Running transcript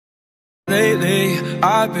Lately,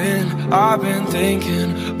 I've been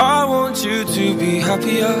thinking, I want you to be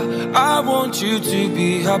happier. I want you to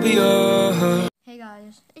be happier. Hey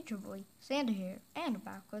guys, it's your boy Sander here, and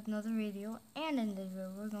back with another video. And in this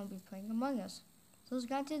video, we're gonna be playing Among Us. So let's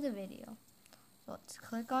get into the video. So let's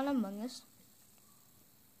click on Among Us.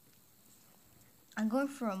 I'm going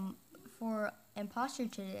for imposter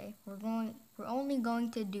today. We're only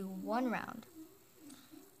going to do one round.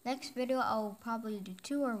 Next video, I'll probably do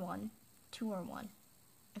two or one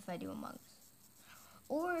if I do Among Us.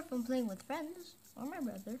 Or if I'm playing with friends or my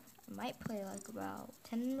brother, I might play like about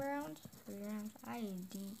 10 rounds, 3 rounds.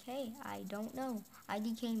 IDK, I don't know.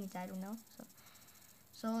 IDK means I don't know.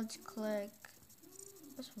 So let's click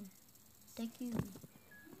this one. Thank you.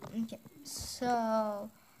 Okay, so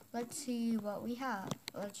let's see what we have.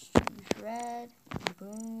 Let's choose red.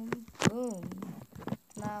 Boom, boom.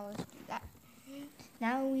 Now let's do that.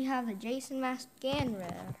 Now we have the Jason mask and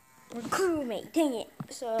red. We're crewmate, dang it.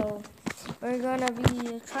 So we're gonna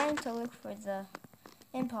be trying to look for the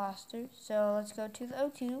imposter. So let's go to the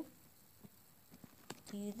O2.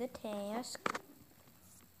 Do the task.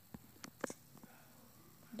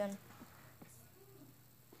 Done.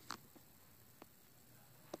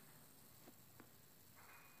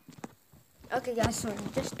 Okay guys, so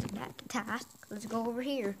we just did that task. Let's go over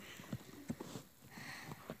here.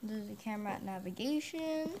 There's the camera at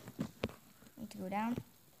navigation. Need to go down.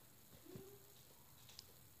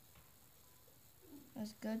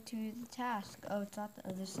 Let's go to the task. Oh, it's not the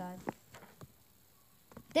other side.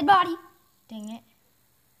 Dead body! Dang it.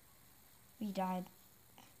 We died.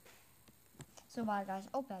 So bye guys.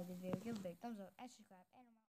 Hope you liked the video. Give a big thumbs up and subscribe.